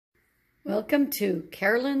Welcome to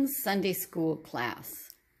Carolyn's Sunday School class.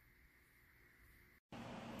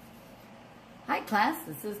 Hi class,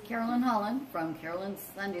 this is Carolyn Holland from Carolyn's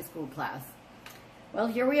Sunday School class. Well,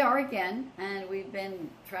 here we are again, and we've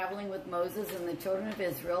been traveling with Moses and the children of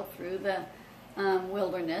Israel through the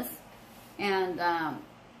wilderness. And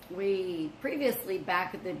we previously,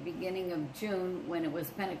 back at the beginning of June, when it was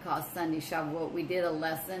Pentecost Sunday, Shavuot, we did a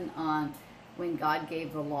lesson on when God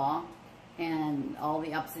gave the law and all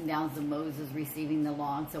the ups and downs of Moses receiving the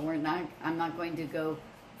law. And so I'm not going to go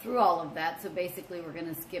through all of that. So basically we're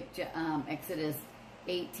going to skip Exodus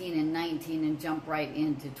 18 and 19 and jump right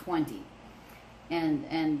into 20.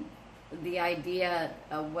 And the idea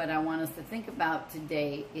of what I want us to think about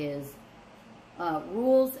today is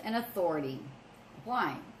rules and authority.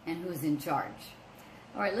 Why? And who's in charge?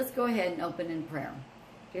 All right, let's go ahead and open in prayer.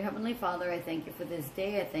 Dear Heavenly Father, I thank you for this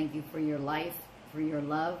day. I thank you for your life, for your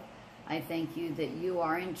love. I thank you that you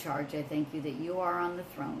are in charge. I thank you that you are on the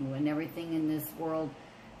throne when everything in this world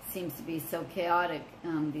seems to be so chaotic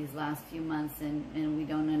these last few months, and we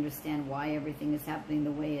don't understand why everything is happening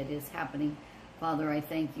the way it is happening. Father, I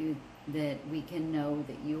thank you that we can know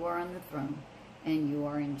that you are on the throne and you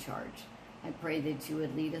are in charge. I pray that you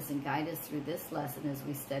would lead us and guide us through this lesson as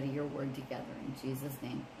we study your word together. In Jesus'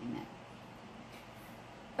 name, amen.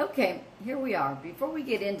 Okay, here we are. Before we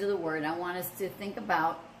get into the word, I want us to think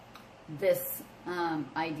about this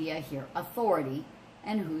idea here, authority,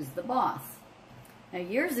 and who's the boss. Now,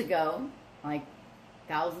 years ago, like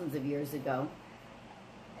thousands of years ago,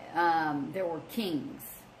 there were kings.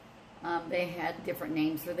 They had different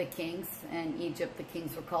names for the kings. In Egypt, the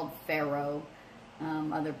kings were called Pharaoh.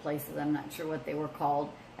 Other places, I'm not sure what they were called.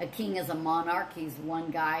 A king is a monarch. He's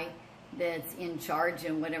one guy that's in charge,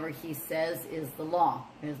 and whatever he says is the law.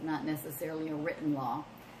 It's not necessarily a written law.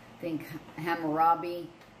 I think Hammurabi,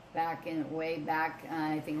 way back,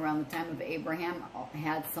 I think around the time of Abraham,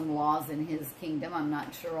 had some laws in his kingdom. I'm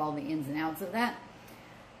not sure all the ins and outs of that.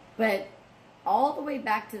 But all the way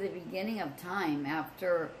back to the beginning of time,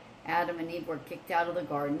 after Adam and Eve were kicked out of the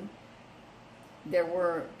garden, there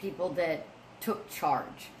were people that took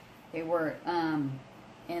charge. They were,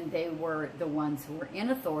 and they were the ones who were in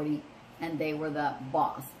authority, and they were the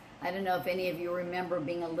boss. I don't know if any of you remember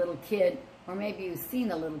being a little kid, or maybe you've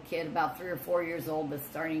seen a little kid about 3 or 4 years old that's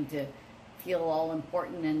starting to feel all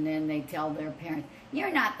important, and then they tell their parents,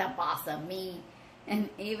 "You're not the boss of me." And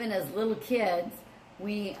even as little kids,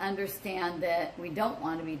 we understand that we don't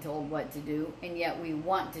want to be told what to do, and yet we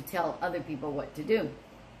want to tell other people what to do.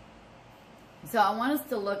 So I want us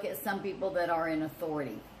to look at some people that are in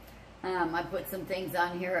authority. I put some things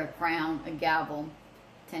on here, a crown, a gavel,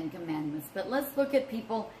 10 commandments. But let's look at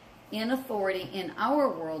people in authority in our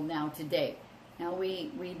world now today. Now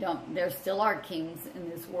we don't, there still are kings in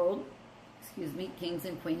this world, excuse me, kings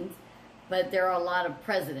and queens, but there are a lot of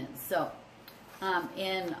presidents. So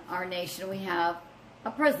in our nation we have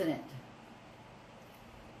a president.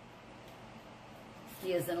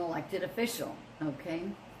 He is an elected official, okay?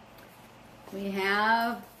 We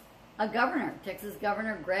have a governor, Texas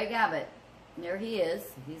Governor Greg Abbott. There he is.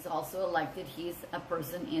 He's also elected. He's a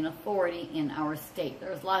person in authority in our state.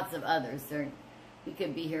 There's lots of others. We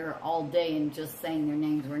could be here all day and just saying their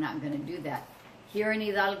names. We're not going to do that. Here in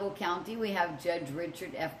Hidalgo County, we have Judge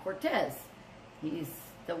Richard F. Cortez. He's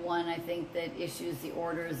the one, I think, that issues the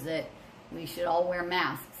orders that we should all wear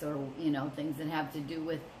masks, or, you know, things that have to do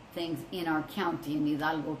with things in our county, in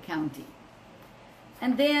Hidalgo County.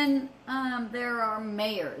 And then there are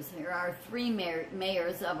mayors. There are 3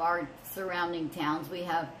 mayors of our surrounding towns. We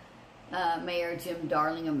have Mayor Jim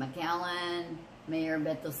Darling of McAllen, Mayor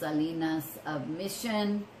Beto Salinas of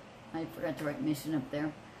Mission. I forgot to write Mission up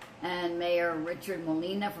there. And Mayor Richard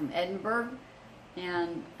Molina from Edinburgh.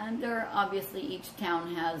 And obviously each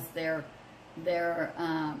town has their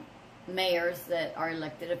mayors that are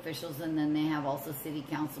elected officials, and then they have also city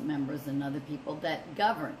council members and other people that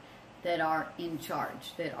govern, that are in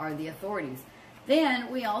charge, that are the authorities.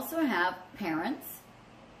 Then we also have parents.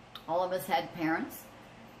 All of us had parents,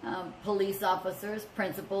 police officers,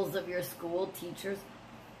 principals of your school, teachers.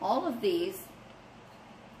 All of these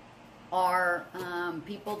are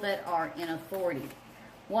people that are in authority.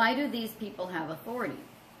 Why do these people have authority?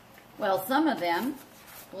 Well, some of them,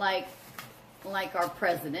 like our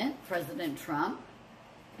president, President Trump,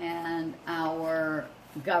 and our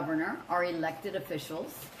governor, are elected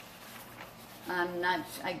officials.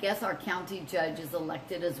 I guess our county judge is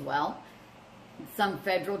elected as well. Some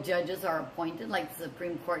federal judges are appointed, like the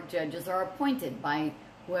Supreme Court judges are appointed by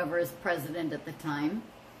whoever is president at the time.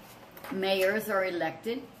 Mayors are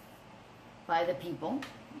elected by the people.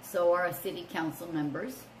 So are city council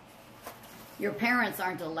members. Your parents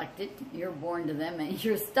aren't elected. You're born to them and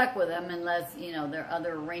you're stuck with them unless, you know, there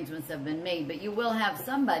other arrangements have been made. But you will have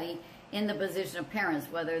somebody in the position of parents,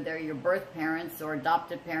 whether they're your birth parents or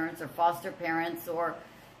adopted parents or foster parents or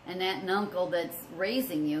an aunt and uncle that's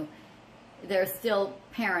raising you. They're still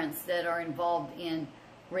parents that are involved in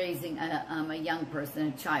raising a young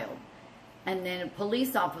person, a child. And then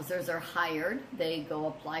police officers are hired. They go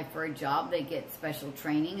apply for a job. They get special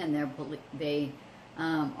training, and they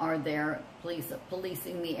are there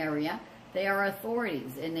policing the area. They are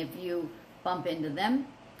authorities, and if you bump into them,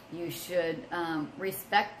 you should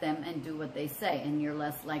respect them and do what they say, and you're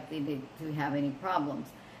less likely to have any problems.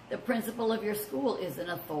 The principal of your school is an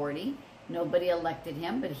authority. Nobody elected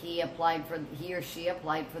him, but he or she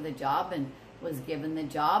applied for the job and was given the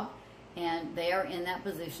job, and they are in that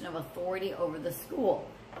position of authority over the school.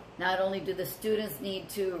 Not only do the students need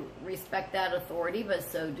to respect that authority, but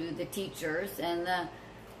so do the teachers and the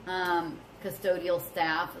custodial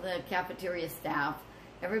staff, the cafeteria staff.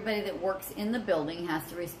 Everybody that works in the building has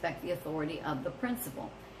to respect the authority of the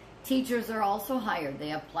principal. Teachers are also hired.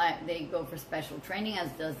 They go for special training,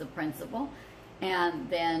 as does the principal, and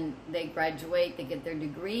then they graduate, they get their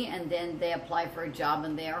degree, and then they apply for a job,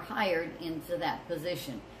 and they are hired into that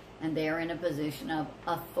position, and they are in a position of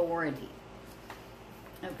authority.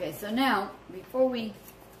 Okay, so now, before we,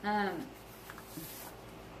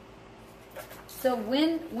 so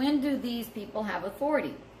when do these people have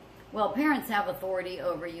authority? Well, parents have authority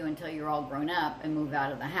over you until you're all grown up and move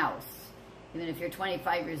out of the house. Even if you're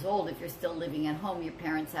 25 years old, if you're still living at home, your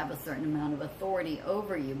parents have a certain amount of authority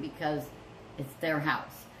over you because it's their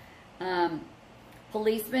house.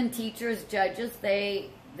 Policemen, teachers, judges, they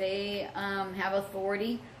have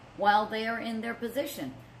authority while they are in their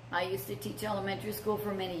position. I used to teach elementary school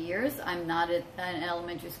for many years. I'm not an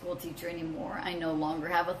elementary school teacher anymore. I no longer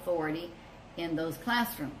have authority in those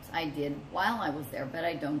classrooms. I did while I was there, but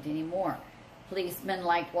I don't anymore. Policemen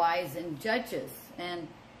likewise, and judges and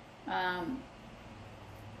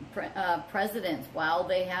presidents while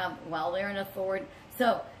they're in authority.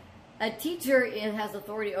 So a teacher has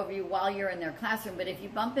authority over you while you're in their classroom, but if you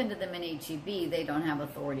bump into them in HEB, they don't have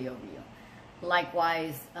authority over you.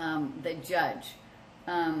 Likewise, the judge.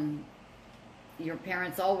 Your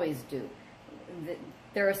parents always do.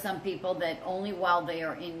 There are some people that only while they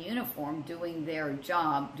are in uniform doing their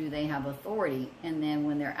job do they have authority, and then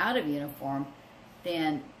when they're out of uniform,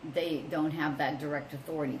 then they don't have that direct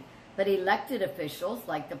authority. But elected officials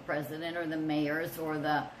like the president or the mayors or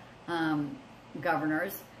the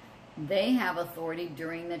governors, they have authority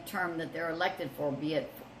during the term that they're elected for, be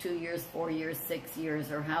it 2 years, 4 years, 6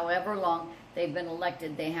 years, or however long they've been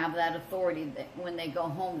elected. They have that authority. That when they go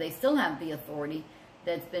home, they still have the authority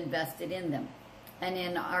that's been vested in them. And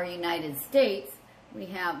in our United States, we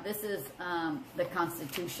have, this is the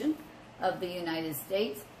Constitution of the United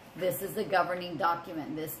States. This is the governing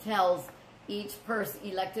document. This tells each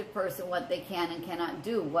elected person what they can and cannot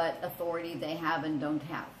do, what authority they have and don't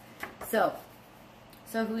have. So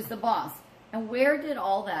who's the boss? And where did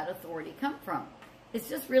all that authority come from? It's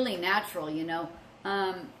just really natural, you know.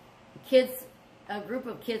 Kids, a group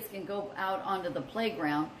of kids can go out onto the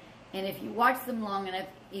playground, and if you watch them long enough,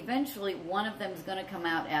 eventually one of them is going to come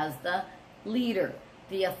out as the leader,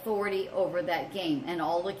 the authority over that game, and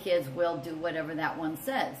all the kids will do whatever that one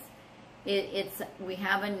says. We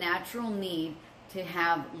have a natural need to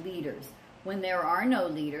have leaders. When there are no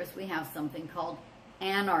leaders, we have something called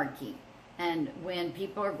anarchy. And when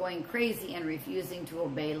people are going crazy and refusing to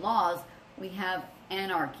obey laws, we have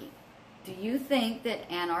anarchy. Do you think that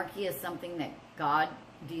anarchy is something that God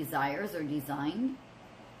desires or designed?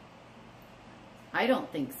 I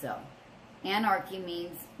don't think so. Anarchy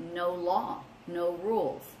means no law, no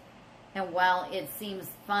rules. And while it seems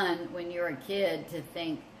fun when you're a kid to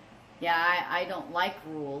think, yeah, I don't like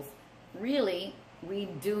rules, really, we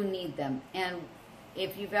do need them. And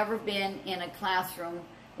if you've ever been in a classroom,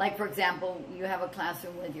 like for example, you have a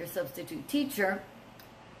classroom with your substitute teacher,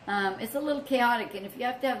 it's a little chaotic, and if you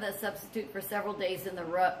have to have that substitute for several days in a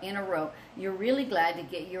row, you're really glad to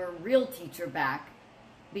get your real teacher back,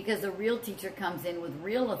 because the real teacher comes in with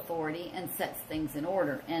real authority and sets things in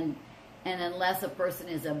order. And unless a person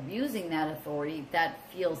is abusing that authority, that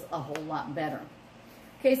feels a whole lot better.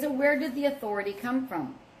 Okay, so where did the authority come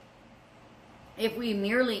from? If we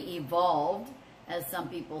merely evolved, as some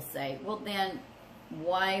people say, well then,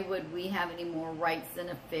 why would we have any more rights than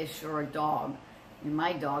a fish or a dog? I mean,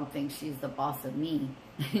 my dog thinks she's the boss of me,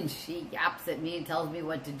 and she yaps at me and tells me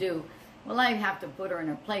what to do. Well, I have to put her in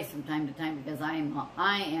her place from time to time because I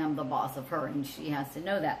am the boss of her, and she has to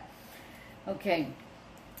know that. Okay.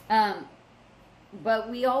 but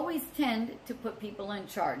we always tend to put people in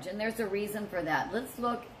charge, and there's a reason for that. Let's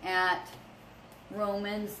look at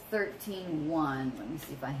Romans 13:1. Let me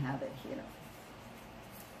see if I have it here.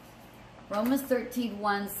 Romans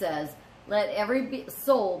 13:1 says, "Let every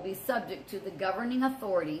soul be subject to the governing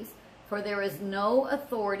authorities, for there is no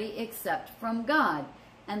authority except from God,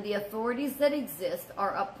 and the authorities that exist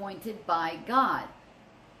are appointed by God."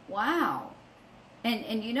 Wow.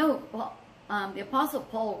 And you know, the Apostle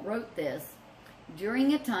Paul wrote this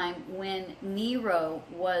during a time when Nero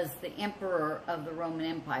was the emperor of the Roman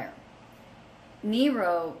Empire.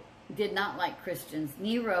 Nero did not like Christians.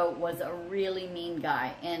 Nero was a really mean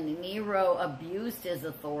guy, and Nero abused his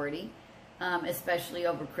authority, especially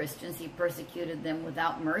over Christians. He persecuted them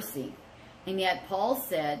without mercy. And yet Paul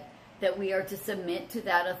said that we are to submit to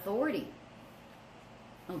that authority.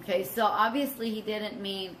 Okay, so obviously he didn't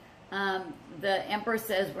mean the emperor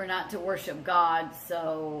says we're not to worship God,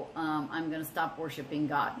 so I'm going to stop worshiping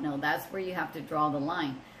God. No, that's where you have to draw the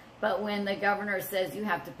line. But when the governor says you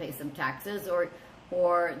have to pay some taxes, or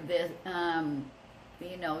the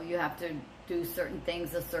you know, you have to do certain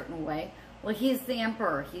things a certain way, well, he's the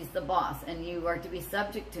emperor, he's the boss, and you are to be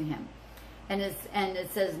subject to him. And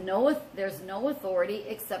it says there's no authority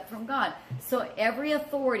except from God. So every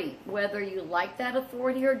authority, whether you like that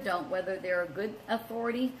authority or don't, whether they're a good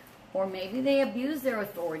authority or maybe they abuse their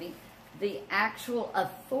authority, the actual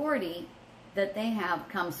authority that they have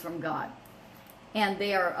comes from God. And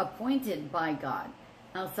they are appointed by God.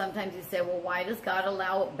 Now, sometimes you say, well, why does God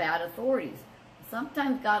allow bad authorities?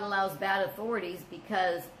 Sometimes God allows bad authorities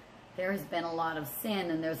because there has been a lot of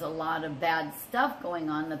sin and there's a lot of bad stuff going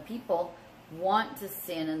on. The people want to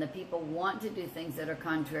sin and the people want to do things that are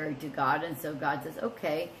contrary to God. And so God says,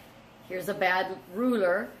 okay, here's a bad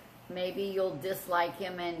ruler. Maybe you'll dislike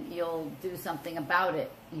him and you'll do something about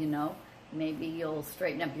it, you know. Maybe you'll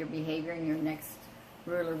straighten up your behavior and your next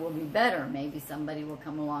ruler will be better. Maybe somebody will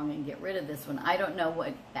come along and get rid of this one. I don't know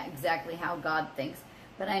exactly how God thinks,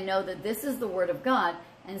 but I know that this is the Word of God,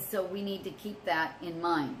 and so we need to keep that in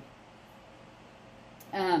mind.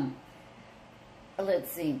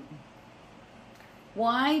 Let's see.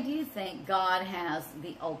 Why do you think God has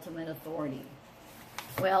the ultimate authority?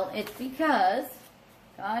 Well, it's because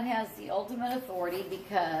God has the ultimate authority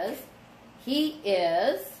because He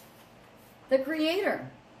is the Creator.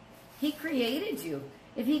 He created you.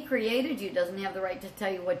 If He created you, doesn't He have the right to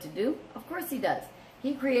tell you what to do? Of course He does.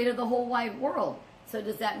 He created the whole wide world. So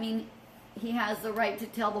does that mean He has the right to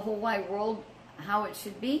tell the whole wide world how it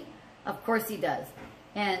should be? Of course He does.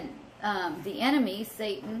 And the enemy,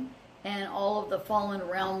 Satan, and all of the fallen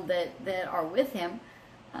realm that are with him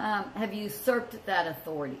have usurped that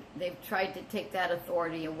authority. They've tried to take that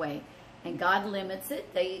authority away. And God limits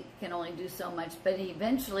it. They can only do so much. But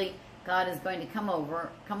eventually, God is going to come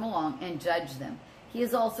along and judge them. He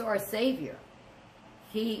is also our Savior.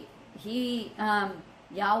 Yahweh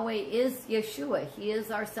is Yeshua. He is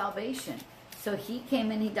our salvation. So He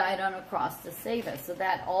came and He died on a cross to save us. So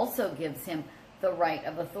that also gives Him the right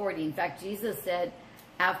of authority. In fact, Jesus said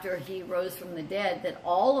after He rose from the dead that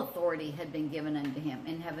all authority had been given unto Him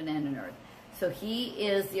in heaven and in earth. So He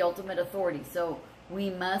is the ultimate authority. So we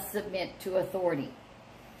must submit to authority.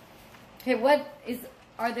 Okay,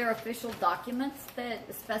 are there official documents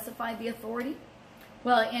that specify the authority?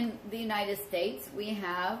 Well, in the United States, we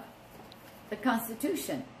have the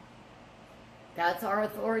Constitution. That's our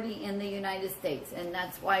authority in the United States. And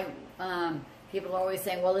that's why people are always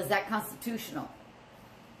saying, well, is that constitutional?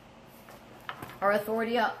 Our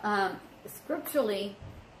authority scripturally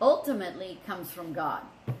ultimately comes from God.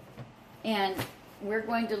 And we're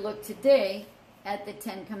going to look today at the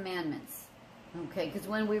Ten Commandments. Okay, because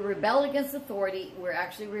when we rebel against authority, we're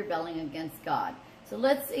actually rebelling against God. So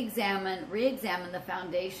let's re-examine the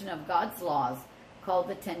foundation of God's laws called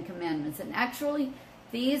the Ten Commandments. And actually,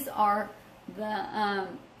 these are the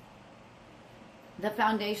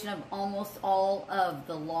foundation of almost all of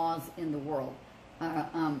the laws in the world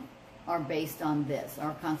are based on this.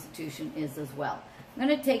 Our Constitution is as well. I'm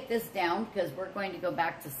going to take this down because we're going to go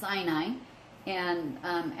back to Sinai and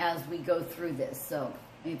as we go through this. So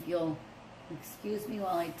if you'll excuse me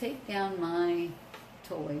while I take down my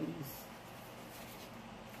toys.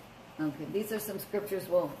 Okay, these are some scriptures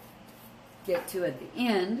we'll get to at the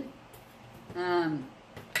end.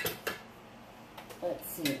 Let's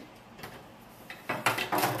see.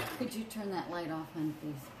 Could you turn that light off, hon,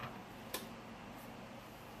 please?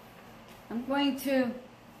 I'm going to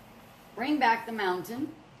bring back the mountain.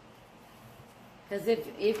 Because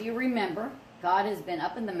if you remember, God has been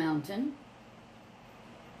up in the mountain.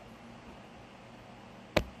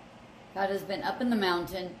 God has been up in the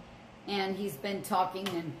mountain, and He's been talking,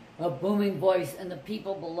 and a booming voice, and the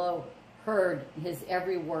people below heard his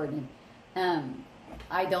every word. And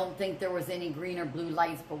I don't think there was any green or blue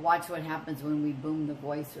lights, but watch what happens when we boom the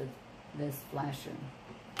voice with this flasher.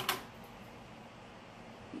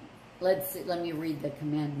 Let's see, let me read the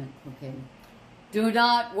commandment, okay? Do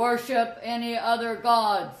not worship any other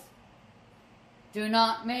gods. Do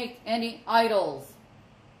not make any idols.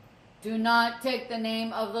 Do not take the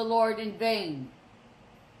name of the Lord in vain.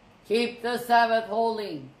 Keep the Sabbath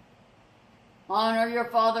holy. Honor your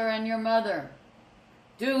father and your mother.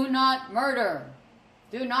 Do not murder.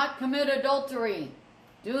 Do not commit adultery.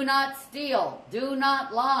 Do not steal. Do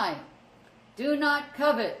not lie. Do not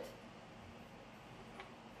covet.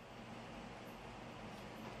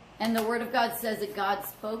 And the Word of God says that God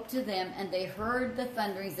spoke to them, and they heard the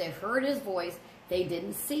thunderings. They heard his voice. They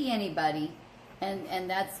didn't see anybody. And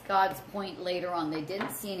that's God's point later on. They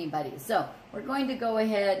didn't see anybody. So we're going to go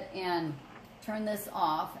ahead and turn this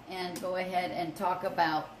off and go ahead and talk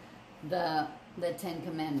about the Ten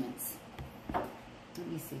Commandments. Let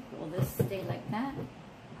me see. Will this stay like that?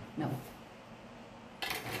 No.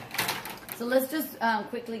 So let's just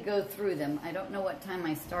quickly go through them. I don't know what time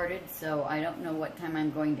I started, so I don't know what time I'm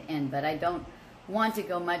going to end, but I don't want to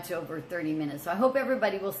go much over 30 minutes. So I hope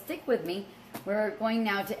everybody will stick with me. We're going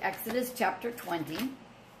now to Exodus chapter 20.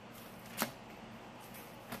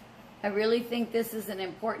 I really think this is an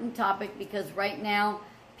important topic because right now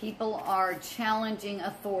people are challenging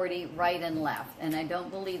authority right and left. And I don't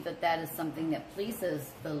believe that that is something that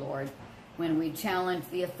pleases the Lord when we challenge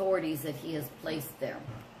the authorities that he has placed there.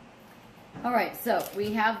 All right, so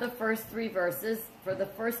we have the first three verses. For the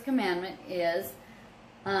first commandment is,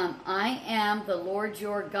 I am the Lord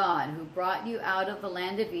your God who brought you out of the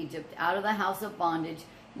land of Egypt, out of the house of bondage.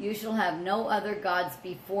 You shall have no other gods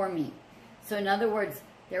before me. So in other words,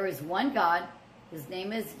 there is one God. His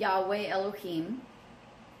name is Yahweh Elohim,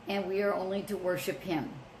 and we are only to worship him.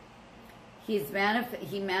 He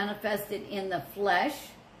manifested in the flesh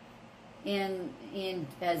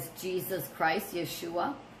as Jesus Christ,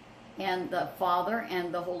 Yeshua, and the Father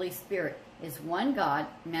and the Holy Spirit is one God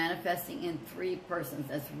manifesting in three persons.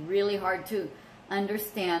 That's really hard to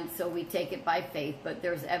understand, so we take it by faith, but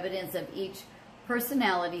there's evidence of each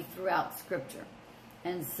personality throughout Scripture.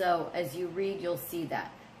 And so as you read, you'll see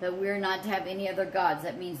that we're not to have any other gods.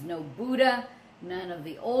 That means no Buddha, none of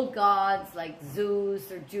the old gods like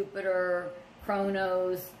Zeus or Jupiter,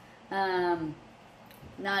 Kronos,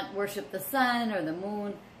 not worship the sun or the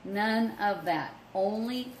moon, none of that.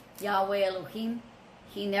 Only Yahweh Elohim.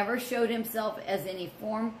 He never showed himself as any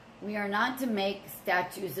form. We are not to make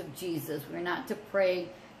statues of Jesus. We're not to pray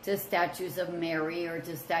to statues of Mary or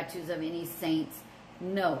to statues of any saints.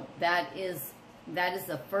 No, that is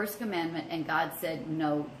the first commandment, and God said,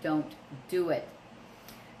 no, don't do it.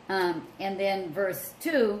 And then verse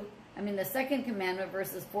 2, the second commandment,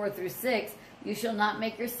 verses 4 through 6, you shall not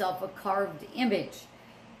make yourself a carved image,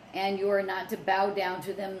 and you are not to bow down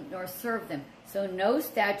to them nor serve them. So no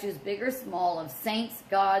statues, big or small, of saints,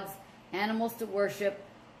 gods, animals to worship,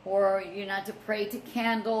 or you're not to pray to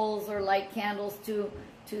candles or light candles to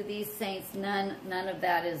these saints. None of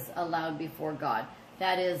that is allowed before God.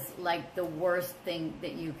 That is like the worst thing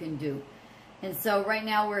that you can do. And so right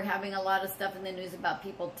now we're having a lot of stuff in the news about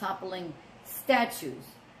people toppling statues.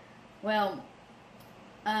 Well,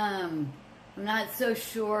 I'm not so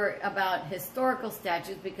sure about historical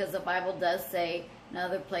statues because the Bible does say in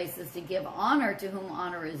other places to give honor to whom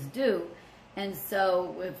honor is due. And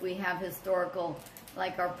so if we have historical,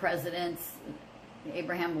 like our presidents,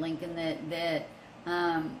 Abraham Lincoln, that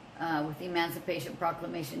with the Emancipation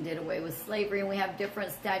Proclamation did away with slavery, and we have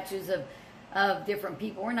different statues of different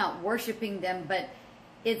people. We're not worshiping them, but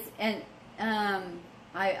it's, and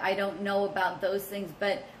I don't know about those things,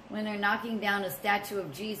 but when they're knocking down a statue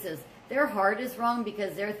of Jesus, their heart is wrong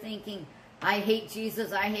because they're thinking, I hate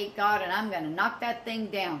Jesus, I hate God, and I'm going to knock that thing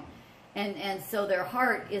down. And so their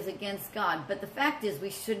heart is against God. But the fact is we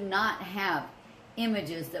should not have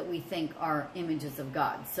images that we think are images of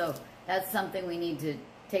God. So that's something we need to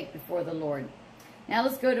take before the Lord. Now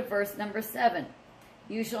let's go to verse number 7.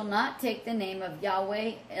 You shall not take the name of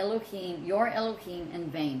Yahweh Elohim, your Elohim, in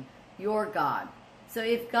vain, your God. So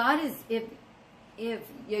if God is, if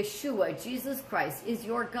Yeshua, Jesus Christ, is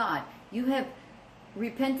your God, you have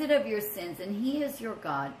repented of your sins and he is your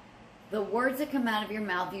God, the words that come out of your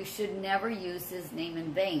mouth, you should never use his name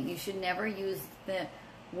in vain. You should never use the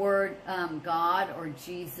word God or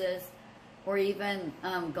Jesus or even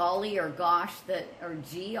golly or gosh or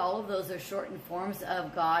gee. All of those are shortened forms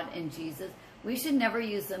of God and Jesus. We should never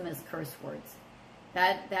use them as curse words.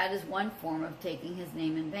 That is one form of taking his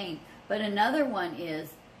name in vain. But another one is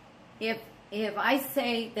if if I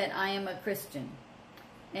say that I am a Christian,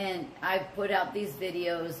 and I've put out these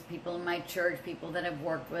videos, people in my church, people that I've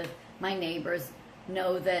worked with, my neighbors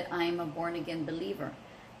know that I'm a born-again believer.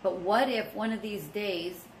 But what if one of these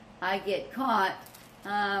days I get caught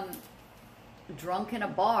drunk in a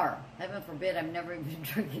bar? Heaven forbid, I've never even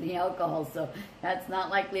drunk any alcohol, so that's not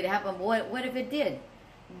likely to happen. What if it did?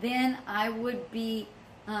 Then I would be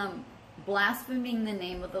blaspheming the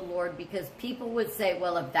name of the Lord, because people would say,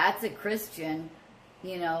 well, if that's a Christian,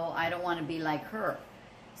 you know, I don't want to be like her.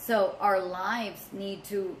 So our lives need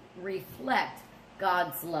to reflect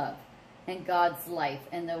God's love and God's life,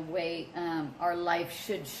 and the way our life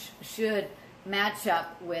should match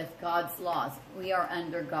up with God's laws. We are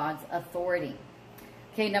under God's authority.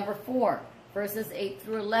 Okay, number 4, verses 8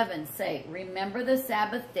 through 11 say, remember the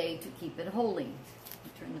Sabbath day to keep it holy.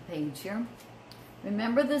 Turn the page here.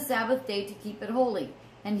 Remember the Sabbath day to keep it holy.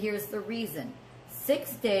 And here's the reason.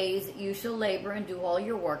 6 days you shall labor and do all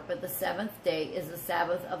your work, but the 7th day is the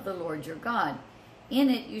Sabbath of the Lord your God.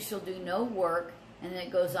 In it you shall do no work. And then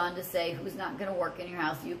it goes on to say, who's not going to work in your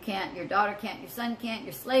house? You can't, your daughter can't, your son can't,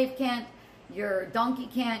 your slave can't, your donkey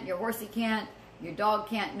can't, your horsey can't, your dog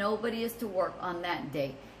can't. Nobody is to work on that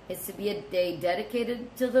day. It's to be a day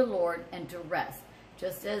dedicated to the Lord and to rest.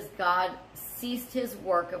 Just as God ceased his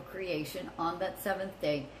work of creation on that 7th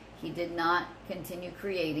day, he did not continue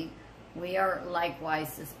creating. We are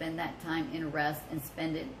likewise to spend that time in rest and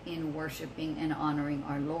spend it in worshiping and honoring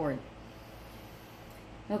our Lord.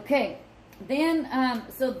 Okay, then,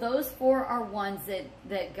 so those 4 are ones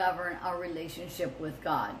that govern our relationship with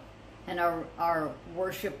God and our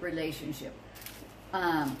worship relationship.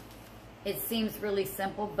 It seems really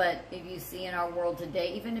simple, but if you see in our world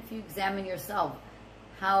today, even if you examine yourself,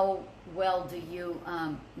 how well do you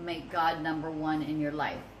make God number 1 in your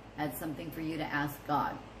life? That's something for you to ask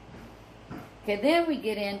God. Okay, then we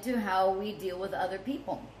get into how we deal with other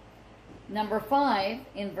people. Number 5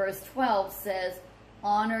 in verse 12 says,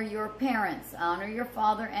 honor your parents, honor your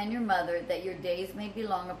father and your mother, that your days may be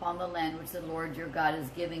long upon the land which the Lord your God is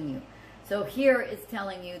giving you. So here it's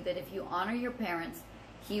telling you that if you honor your parents,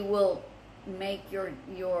 he will make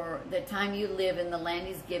the time you live in the land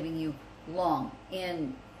he's giving you long.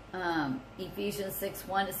 In Ephesians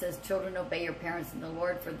 6:1 it says, children, obey your parents in the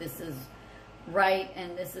Lord, for this is right,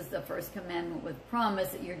 and this is the first commandment with promise,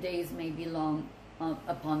 that your days may be long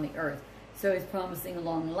upon the earth. So he's promising a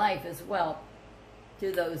long life as well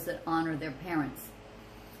to those that honor their parents.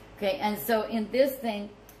 Okay, and so in this thing,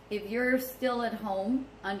 if you're still at home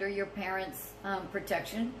under your parents'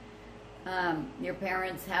 protection, your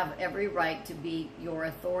parents have every right to be your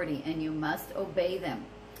authority, and you must obey them.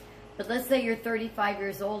 But let's say you're 35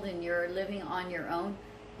 years old and you're living on your own.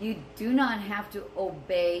 You do not have to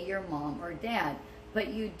obey your mom or dad, but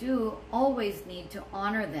you do always need to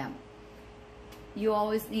honor them.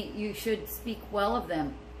 You should speak well of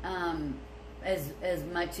them as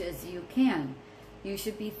much as you can. You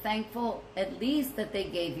should be thankful at least that they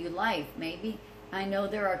gave you life. Maybe, I know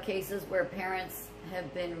there are cases where parents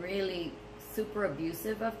have been really super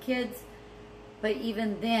abusive of kids, but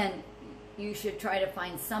even then, you should try to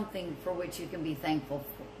find something for which you can be thankful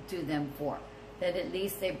to them for. That at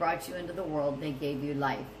least they brought you into the world, they gave you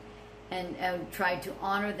life. And try to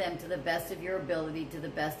honor them to the best of your ability, to the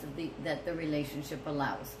best of that the relationship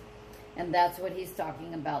allows. And that's what he's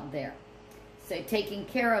talking about there. So taking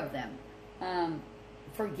care of them,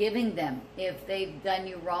 forgiving them. If they've done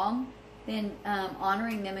you wrong, then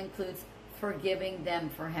honoring them includes forgiving them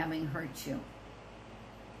for having hurt you.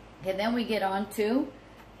 Okay, then we get on to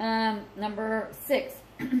number 6.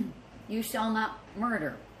 You shall not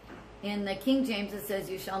murder. In the King James it says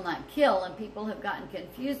you shall not kill, and people have gotten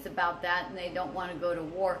confused about that and they don't want to go to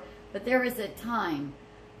war. But there is a time.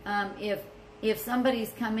 If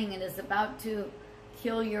somebody's coming and is about to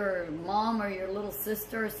kill your mom or your little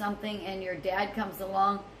sister or something, and your dad comes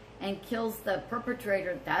along and kills the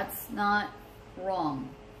perpetrator, that's not wrong.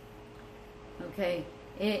 Okay?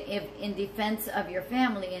 If in defense of your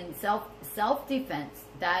family, in self-defense,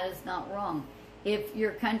 that is not wrong. If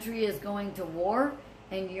your country is going to war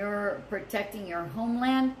and you're protecting your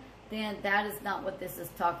homeland, then that is not what this is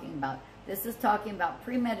talking about. This is talking about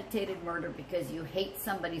premeditated murder because you hate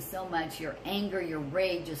somebody so much, your anger, your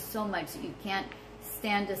rage is so much that you can't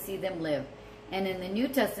stand to see them live. And in the New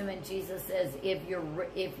Testament, Jesus says if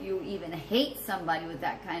you even hate somebody with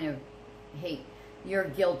that kind of hate, you're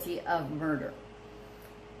guilty of murder.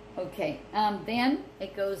 Okay, then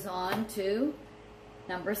it goes on to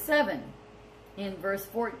number 7. In verse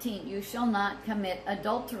 14, you shall not commit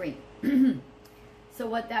adultery. So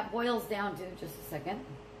what that boils down to, just a second.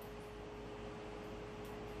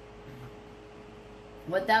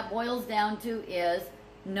 What that boils down to is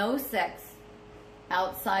no sex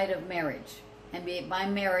outside of marriage. And by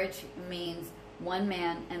marriage means one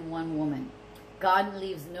man and one woman. God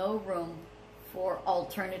leaves no room for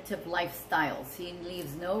alternative lifestyles. He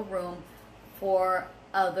leaves no room for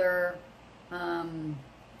other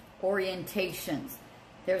orientations.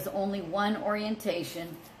 There's only one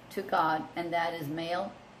orientation to God, and that is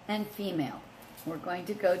male and female. We're going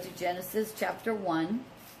to go to Genesis chapter 1,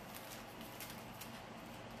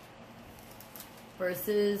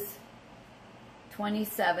 verses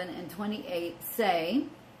 27 and 28 say,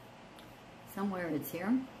 somewhere it's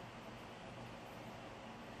here.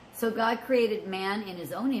 So God created man in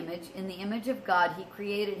his own image. In the image of God, he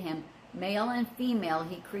created him. Male and female,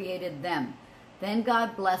 he created them. Then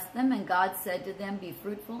God blessed them, and God said to them, be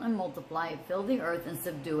fruitful and multiply, fill the earth and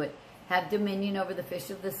subdue it. Have dominion over the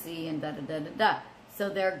fish of the sea, and da-da-da-da-da. So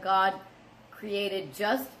there God created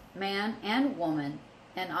just man and woman,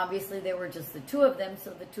 and obviously there were just the two of them,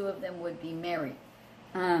 so the two of them would be married.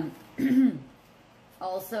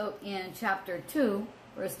 Also in chapter 2,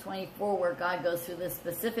 verse 24, where God goes through the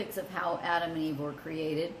specifics of how Adam and Eve were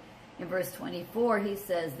created, in verse 24 he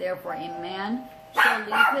says, therefore a man shall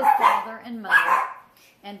leave his father and mother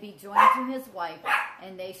and be joined to his wife,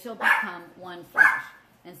 and they shall become one flesh.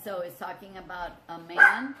 And so it's talking about a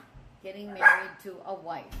man getting married to a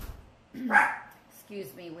wife.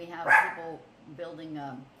 Excuse me, we have people building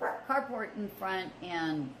a carport in front,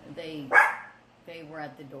 and they were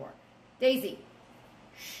at the door. Daisy,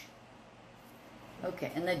 shh.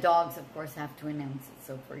 Okay, and the dogs, of course, have to announce it,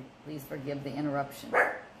 so please forgive the interruption.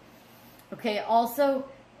 Okay, also,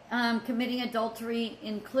 committing adultery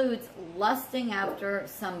includes lusting after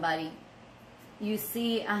somebody. You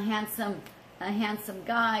see a handsome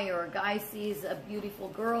guy, or a guy sees a beautiful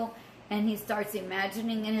girl, and he starts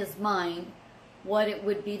imagining in his mind what it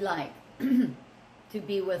would be like to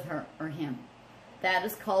be with her or him. That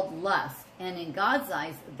is called lust. And in God's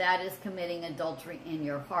eyes, that is committing adultery in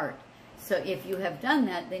your heart. So if you have done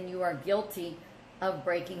that, then you are guilty of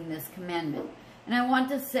breaking this commandment. And I want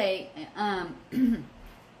to say,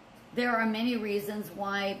 there are many reasons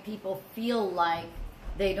why people feel like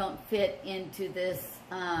they don't fit into this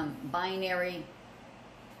binary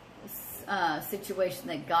situation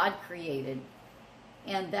that God created.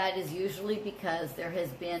 And that is usually because there has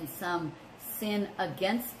been some sin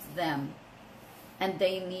against them, and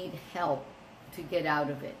they need help to get out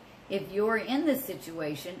of it. If you're in this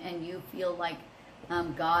situation and you feel like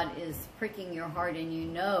God is pricking your heart and you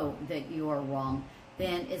know that you are wrong,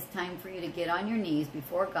 then it's time for you to get on your knees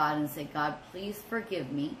before God and say, God, please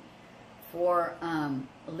forgive me for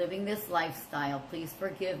living this lifestyle. Please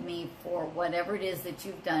forgive me for whatever it is that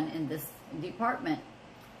you've done in this department.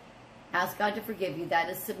 Ask God to forgive you. That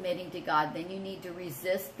is submitting to God. Then you need to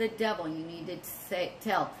resist the devil. You need to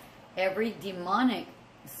tell every demonic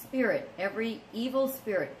spirit, every evil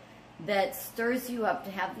spirit that stirs you up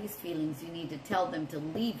to have these feelings, you need to tell them to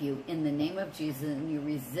leave you in the name of Jesus, and you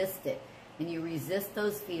resist it. And you resist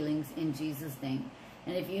those feelings in Jesus' name.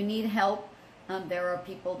 And if you need help, there are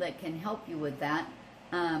people that can help you with that,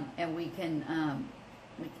 and we can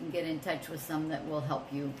get in touch with some that will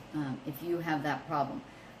help you if you have that problem.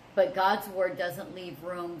 But God's word doesn't leave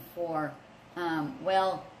room for,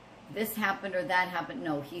 well, this happened or that happened.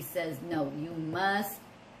 No, he says, no, you must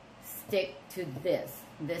stick to this.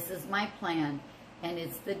 This is my plan, and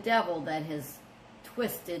it's the devil that has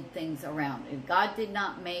twisted things around. If God did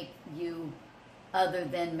not make you other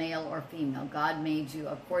than male or female, God made you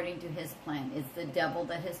according to his plan. It's the devil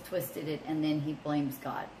that has twisted it, and then he blames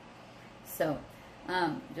God. So,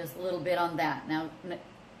 just a little bit on that. Now,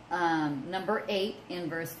 number 8 in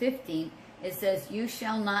verse 15, it says, you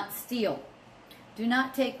shall not steal. Do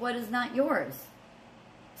not take what is not yours.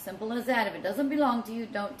 Simple as that. If it doesn't belong to you,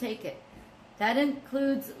 don't take it. That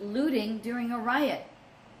includes looting during a riot.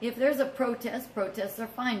 If there's a protest, protests are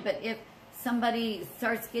fine. But if somebody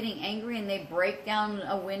starts getting angry and they break down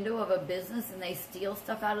a window of a business and they steal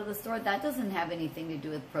stuff out of the store, that doesn't have anything to do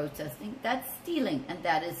with protesting. That's stealing, and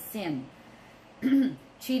that is sin.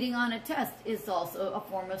 Cheating on a test is also a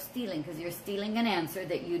form of stealing, because you're stealing an answer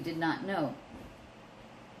that you did not know.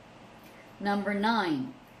 Number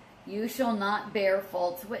 9, you shall not bear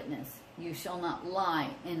false witness. You shall not lie,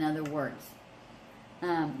 in other words.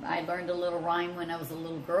 I learned a little rhyme when I was a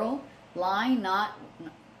little girl. Lie not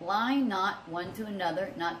one to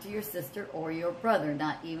another, not to your sister or your brother,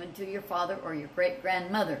 not even to your father or your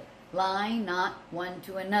great-grandmother. Lie not one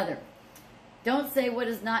to another. Don't say what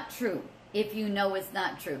is not true if you know it's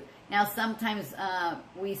not true. Now, sometimes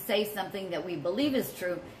we say something that we believe is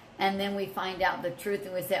true, and then we find out the truth,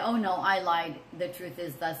 and we say, oh, no, I lied. The truth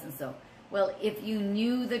is thus and so. Well, if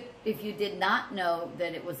you did not know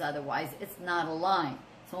that it was otherwise, it's not a lie.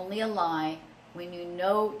 It's only a lie when you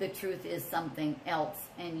know the truth is something else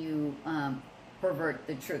and you pervert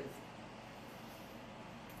the truth.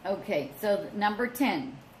 Okay, so number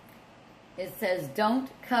 10. It says, don't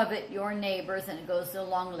covet your neighbors, and it goes to a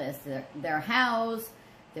long list. Their house,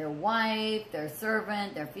 their wife, their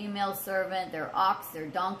servant, their female servant, their ox, their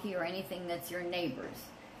donkey, or anything that's your neighbor's.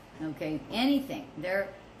 Okay, anything. Their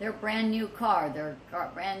brand new car, their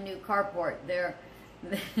brand new carport, their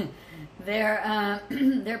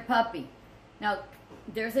puppy. Now,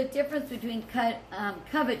 there's a difference between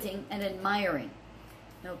coveting and admiring.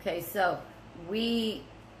 Okay, so we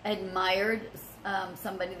admired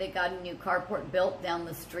somebody that got a new carport built down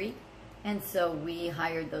the street, and so we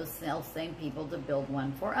hired those same people to build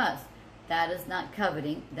one for us. That is not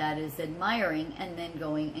coveting, that is admiring and then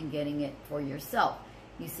going and getting it for yourself.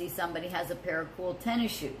 You see somebody has a pair of cool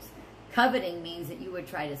tennis shoes. Coveting means that you would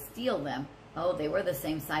try to steal them. Oh, they were the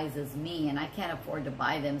same size as me and I can't afford to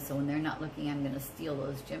buy them, so when they're not looking, I'm going to steal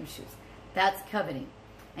those gym shoes. That's coveting.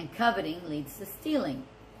 And coveting leads to stealing.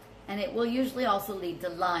 And it will usually also lead to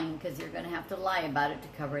lying, because you're going to have to lie about it to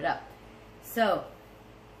cover it up. So,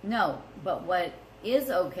 no, but what is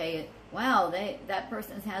okay, wow, that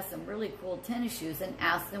person has some really cool tennis shoes, and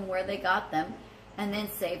ask them where they got them, and then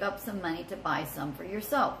save up some money to buy some for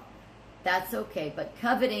yourself. That's okay. But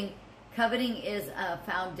coveting is a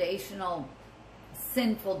foundational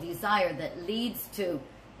sinful desire that leads to,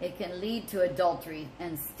 it can lead to adultery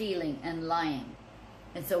and stealing and lying.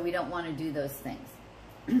 And so we don't want to do those things.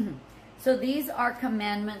 So these are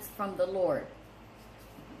commandments from the Lord.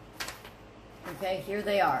 Okay, here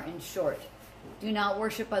they are in short. Do not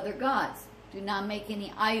worship other gods. Do not make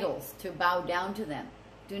any idols to bow down to them.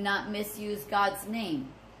 Do not misuse God's name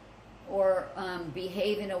or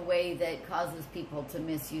behave in a way that causes people to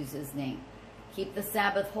misuse his name. Keep the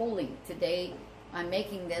Sabbath holy. Today, I'm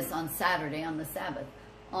making this on Saturday, on the Sabbath.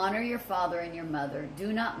 Honor your father and your mother.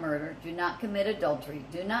 Do not murder. Do not commit adultery.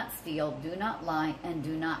 Do not steal. Do not lie. And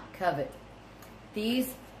do not covet.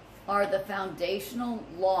 These are the foundational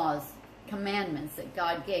laws, commandments that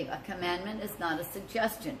God gave. A commandment is not a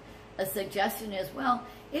suggestion. A suggestion is, well,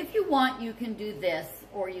 if you want, you can do this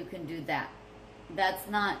or you can do that. That's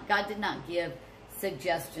not, God did not give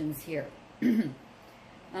suggestions here.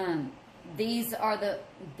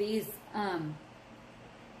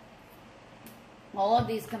 All of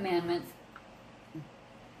these commandments,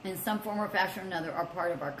 in some form or fashion or another, are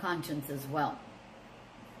part of our conscience as well.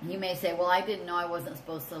 You may say, well, I didn't know I wasn't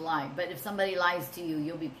supposed to lie. But if somebody lies to you,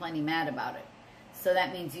 you'll be plenty mad about it. So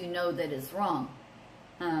that means you know that it's wrong.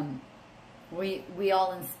 We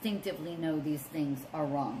all instinctively know these things are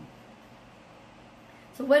wrong.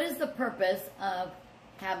 So what is the purpose of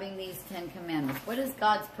having these 10 commandments? What is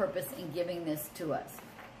God's purpose in giving this to us?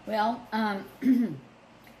 Well,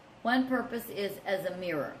 one purpose is as a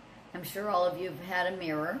mirror. I'm sure all of you have had a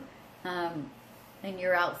mirror, and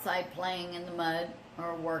you're outside playing in the mud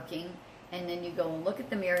or working, and then you go and look at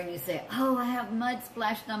the mirror and you say, oh, I have mud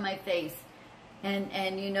splashed on my face.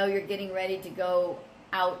 And you know you're getting ready to go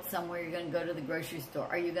out somewhere, you're going to go to the grocery store.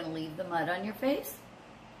 Are you going to leave the mud on your face?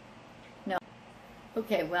 No.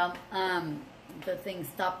 Okay, well, the thing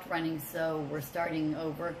stopped running, so we're starting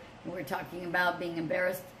over. We're talking about being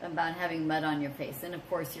embarrassed about having mud on your face. And of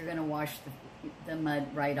course, you're going to wash the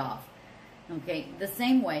mud right off. Okay, the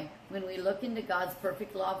same way, when we look into God's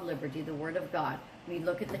perfect law of liberty, the Word of God, we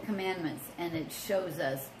look at the commandments, and it shows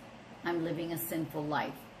us, I'm living a sinful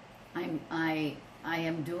life. I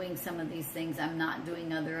am doing some of these things. I'm not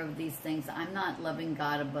doing other of these things. I'm not loving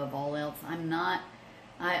God above all else.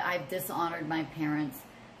 I've dishonored my parents.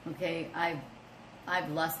 Okay,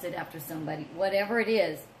 I've lusted after somebody. Whatever it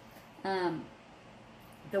is,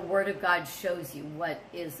 the Word of God shows you what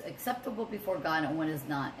is acceptable before God and what is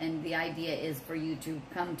not. And the idea is for you to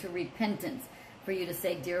come to repentance, for you to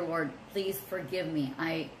say, dear Lord, please forgive me.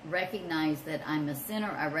 I recognize that I'm a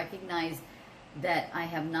sinner. I recognize that I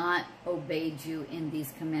have not obeyed you in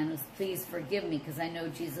these commandments. Please forgive me, because I know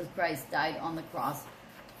Jesus Christ died on the cross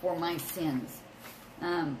for my sins.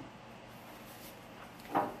 And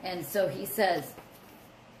so he says,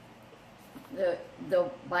 the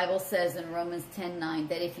Bible says in Romans 10:9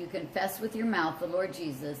 that if you confess with your mouth the Lord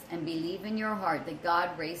Jesus and believe in your heart that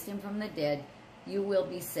God raised him from the dead, you will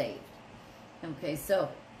be saved. Okay, so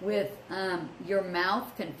with your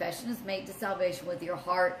mouth, confession is made to salvation. With your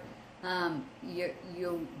heart,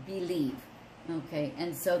 you believe. Okay,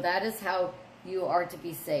 and so that is how you are to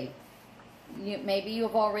be saved. Maybe you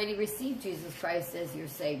have already received Jesus Christ as your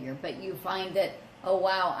Savior, but you find that, oh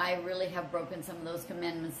wow, I really have broken some of those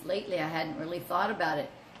commandments lately. I hadn't really thought about it.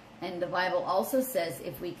 And the Bible also says,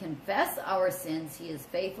 if we confess our sins, he is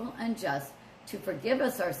faithful and just to forgive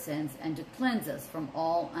us our sins and to cleanse us from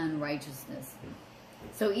all unrighteousness.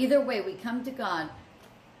 So either way, we come to God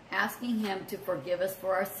asking him to forgive us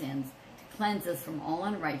for our sins, to cleanse us from all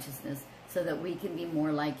unrighteousness, so that we can be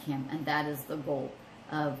more like him. And that is the goal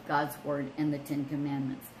of God's word and the Ten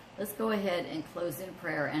Commandments. Let's go ahead and close in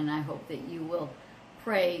prayer, and I hope that you will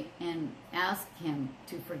pray and ask him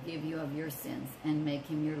to forgive you of your sins and make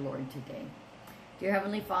him your Lord today. Dear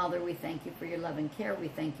Heavenly Father, we thank you for your love and care. We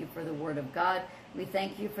thank you for the word of God. We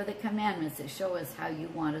thank you for the commandments that show us how you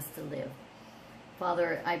want us to live.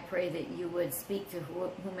 Father, I pray that you would speak to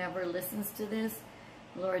whomever listens to this.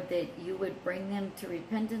 Lord, that you would bring them to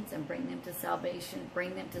repentance and bring them to salvation,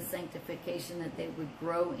 bring them to sanctification, that they would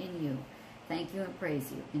grow in you. Thank you and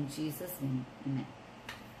praise you. In Jesus' name, amen.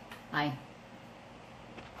 Bye.